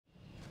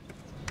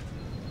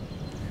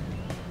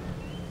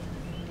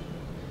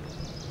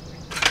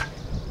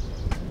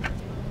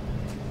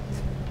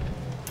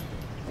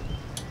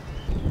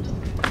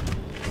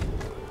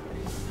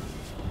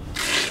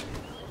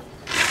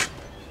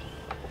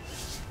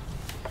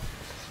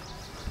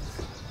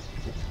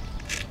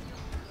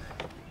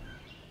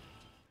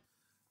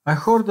I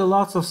heard a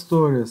lot of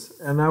stories,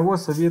 and I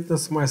was a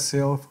witness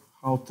myself,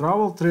 how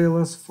travel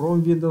trailers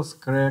from windows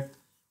cracked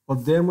or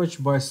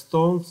damaged by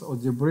stones or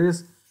debris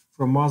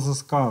from other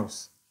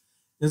cars.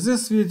 In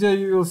this video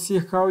you will see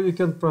how you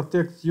can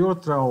protect your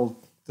travel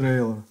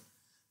trailer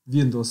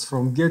windows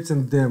from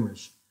getting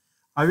damaged.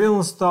 I will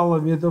install a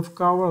window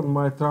cover on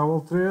my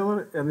travel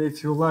trailer, and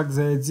if you like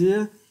the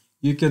idea,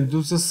 you can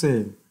do the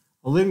same.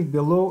 Link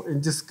below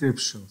in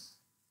descriptions.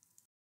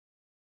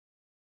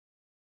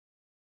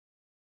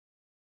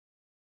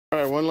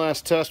 Alright, one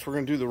last test. We're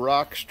going to do the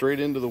rock straight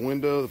into the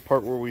window, the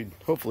part where we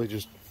hopefully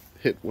just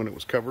hit when it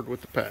was covered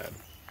with the pad.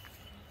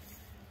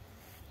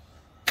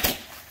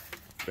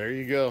 There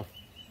you go.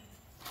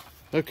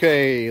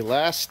 Okay,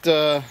 last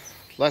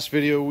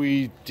video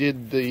we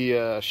did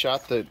the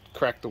shot that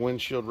cracked the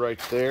windshield right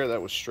there.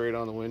 That was straight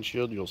on the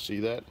windshield, you'll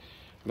see that.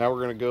 Now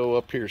we're going to go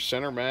up here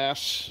center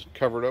mass,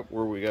 cover it up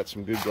where we got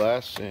some good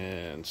glass,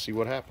 and see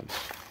what happens.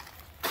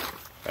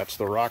 That's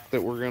the rock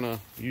that we're going to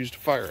use to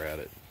fire at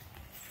it.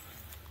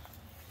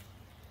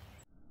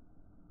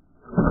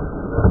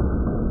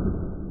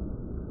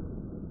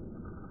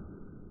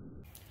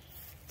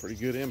 Pretty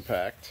good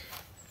impact.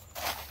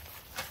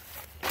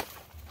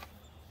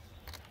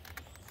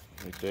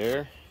 Right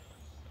there.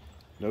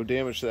 No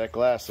damage to that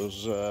glass.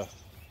 Those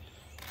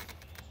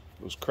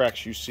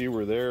cracks you see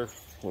were there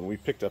when we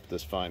picked up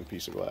this fine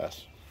piece of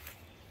glass.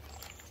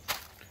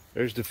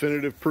 There's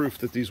definitive proof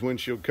that these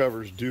windshield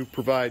covers do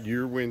provide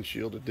your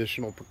windshield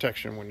additional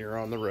protection when you're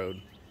on the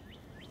road.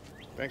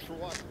 Thanks for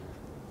watching.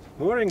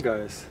 Morning,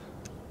 guys.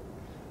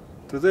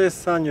 Today is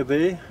sunny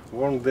day,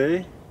 warm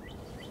day.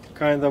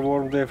 Kind of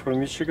warm day for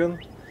Michigan.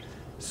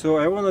 So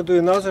I want to do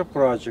another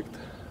project.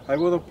 I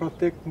want to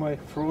protect my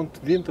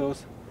front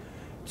windows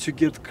to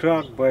get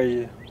cracked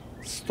by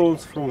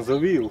stones from the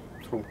wheel,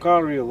 from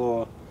car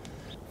wheel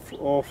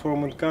or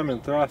from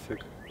incoming traffic,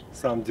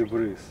 some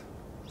debris.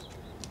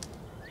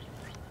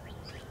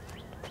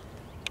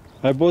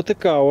 I bought a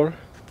cover,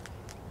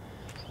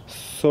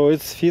 so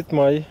it's fit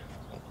my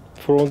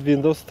front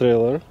windows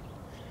trailer.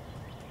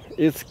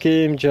 It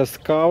came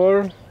just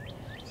cover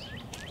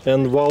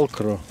and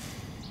Velcro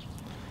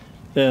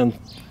and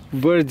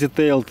very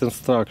detailed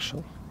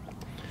instruction.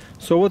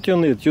 So what you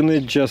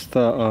need just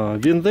a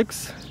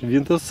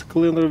windows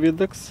cleaner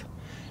Windex.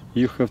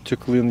 You have to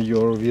clean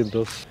your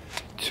windows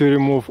to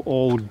remove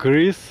all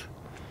grease,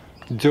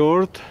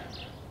 dirt.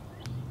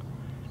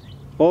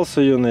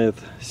 Also you need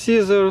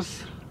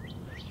scissors,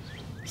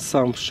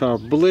 some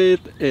sharp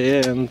blade,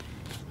 and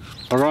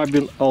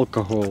rubbing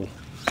alcohol,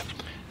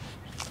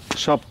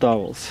 shop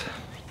towels.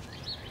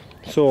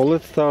 So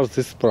let's start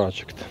this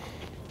project.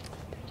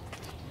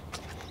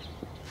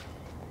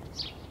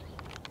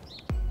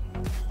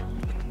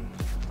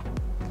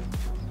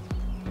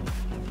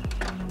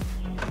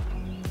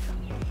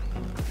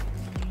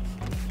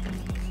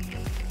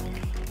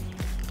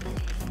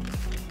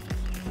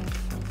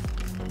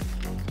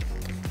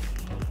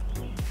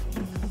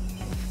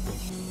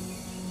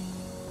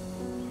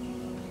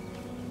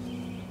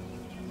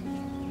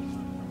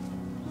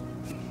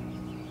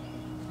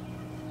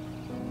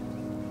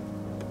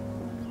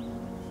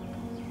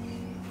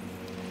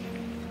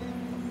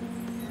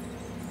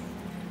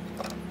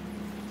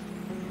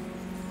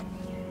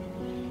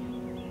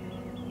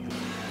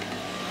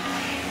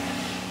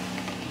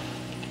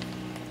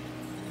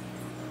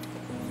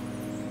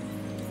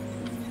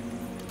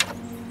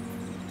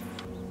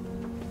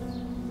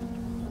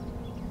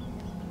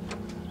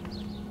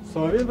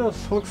 So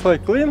windows looks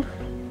like clean.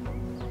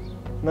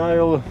 Now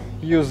I'll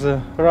use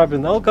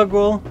rubbing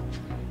alcohol.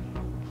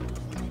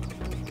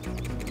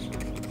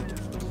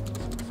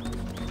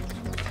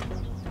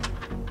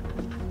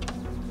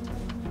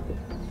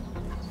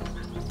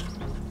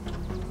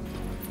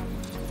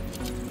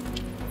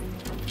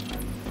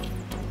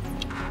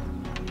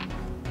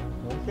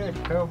 Okay,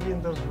 have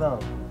windows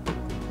down.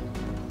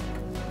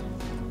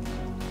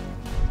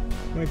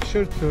 Make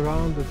sure to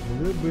round it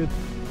a little bit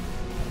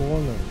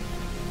corner.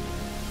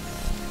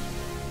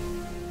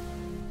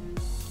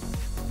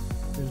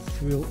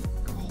 This will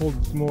hold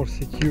it more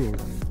secure.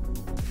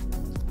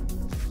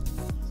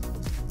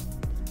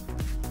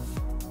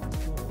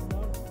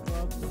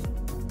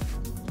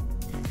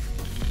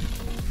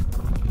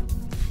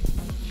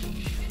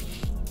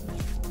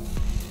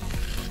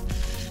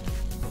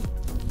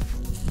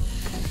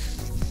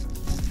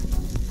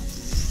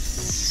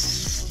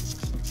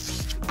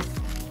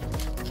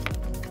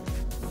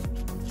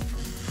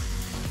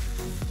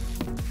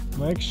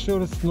 Make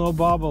sure it's no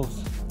bubbles.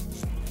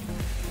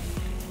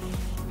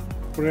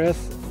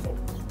 Press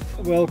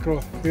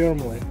Velcro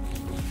firmly.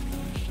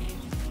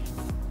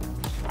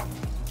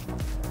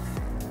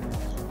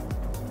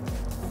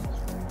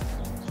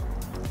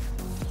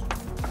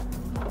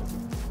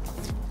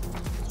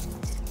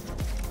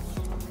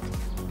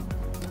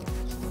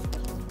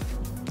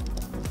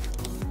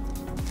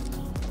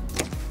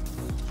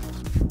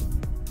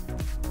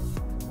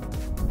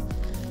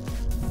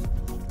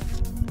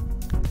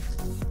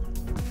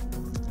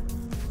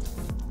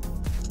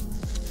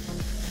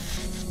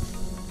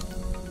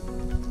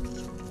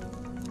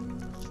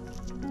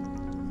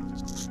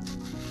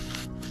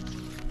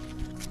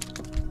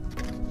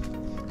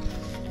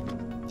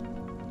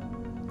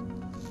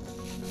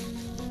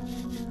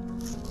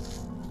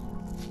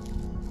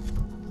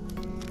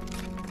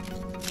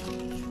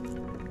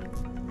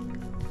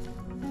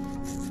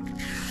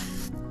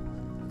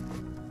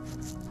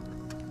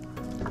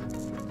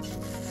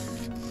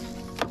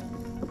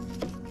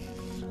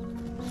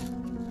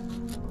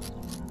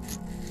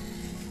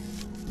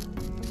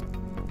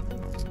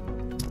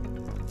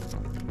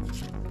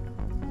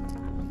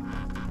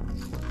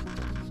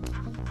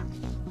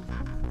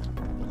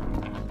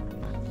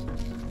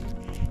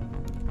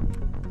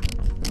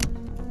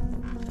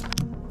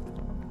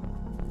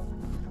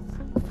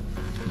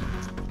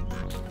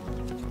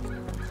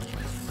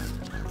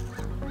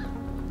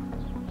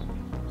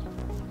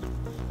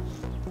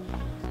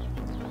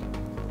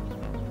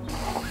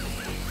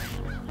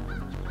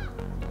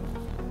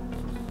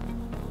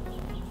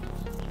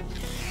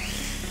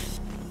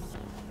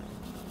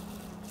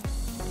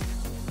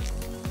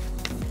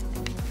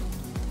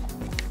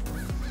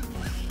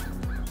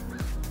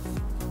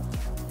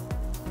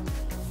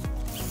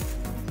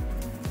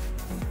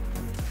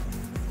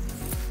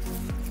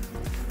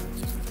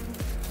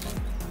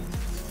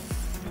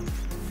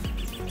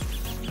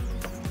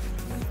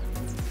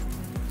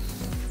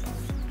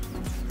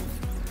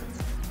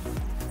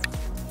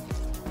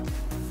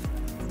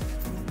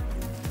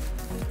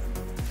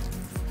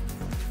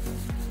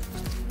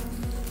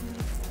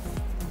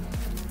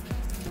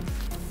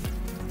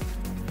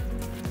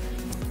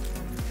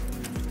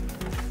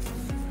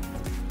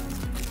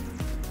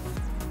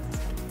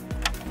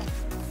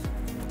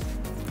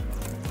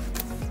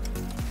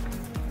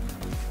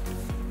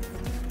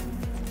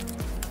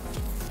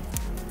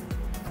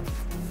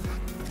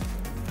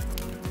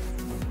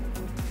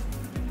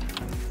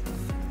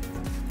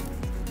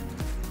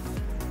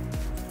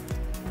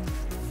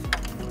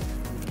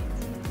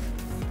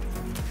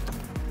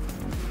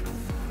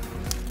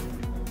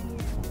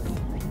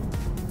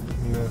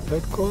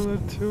 that corner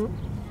too.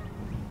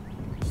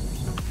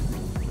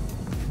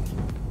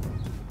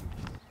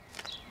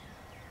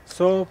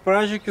 So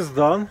project is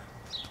done.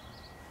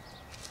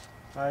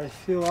 I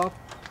fill up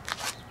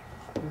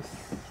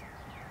with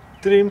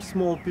trim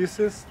small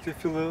pieces to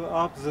fill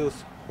up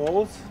those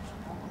holes,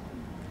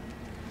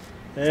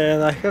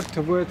 and I have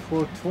to wait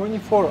for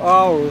 24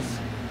 hours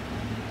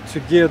to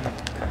get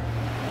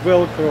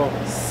Velcro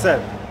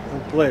set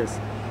in place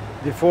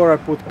before I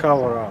put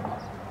cover on.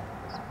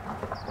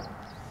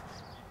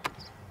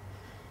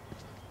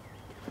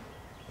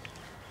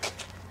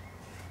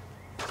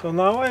 So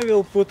now I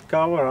will put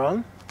cover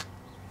on,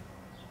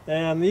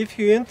 and if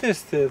you're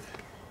interested,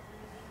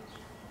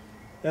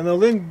 in the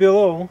link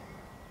below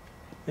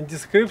in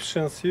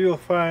descriptions you will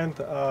find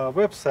a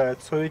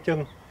website so you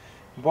can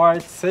buy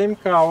the same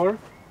cover,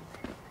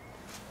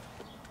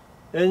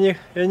 any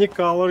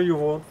color you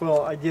want,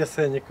 well I guess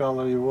any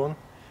color you want,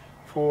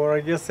 for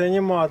I guess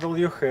any model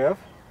you have,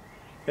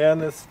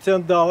 and it's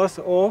 $10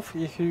 off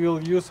if you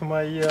will use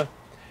my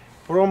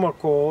promo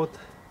code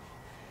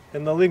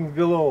in the link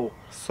below,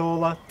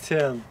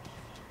 SOLA10.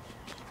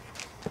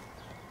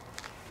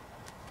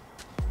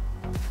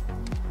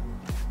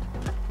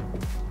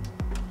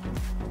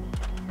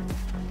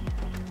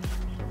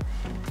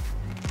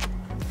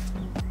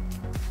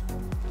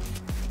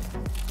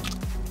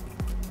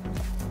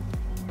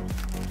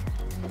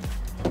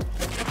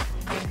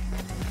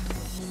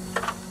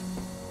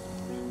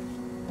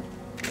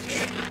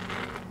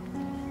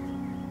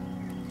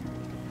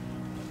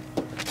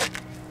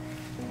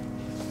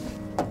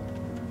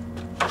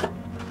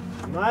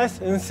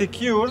 Nice and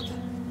secured.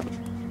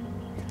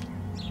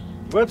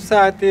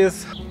 Website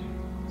is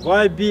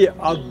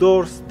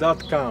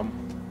yboutdoors.com.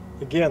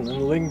 Again,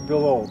 in link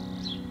below.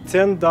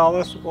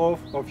 $10 off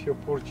of your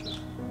purchase.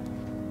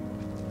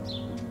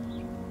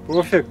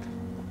 Perfect.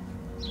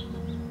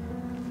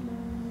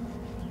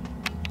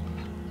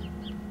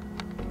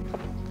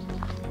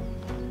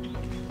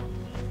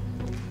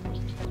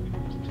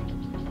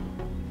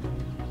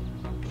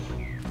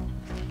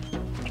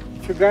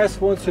 If you guys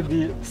want to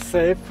be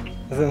safe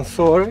than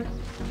sorry,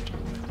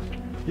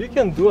 you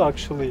can do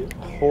actually a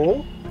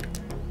hole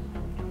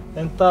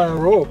and tie a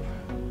rope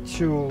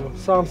to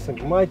something.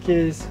 In my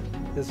case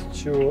is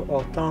to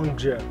a tongue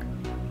jack.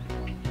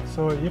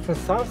 So if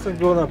something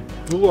gonna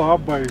blow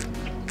up by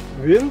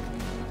wind,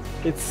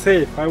 it's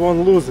safe, I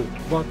won't lose it,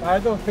 but I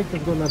don't think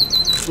it's gonna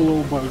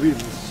blow by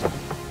wind.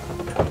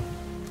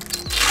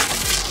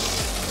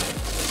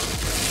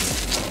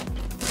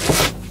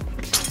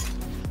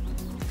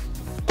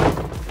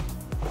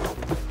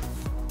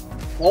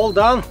 All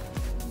done.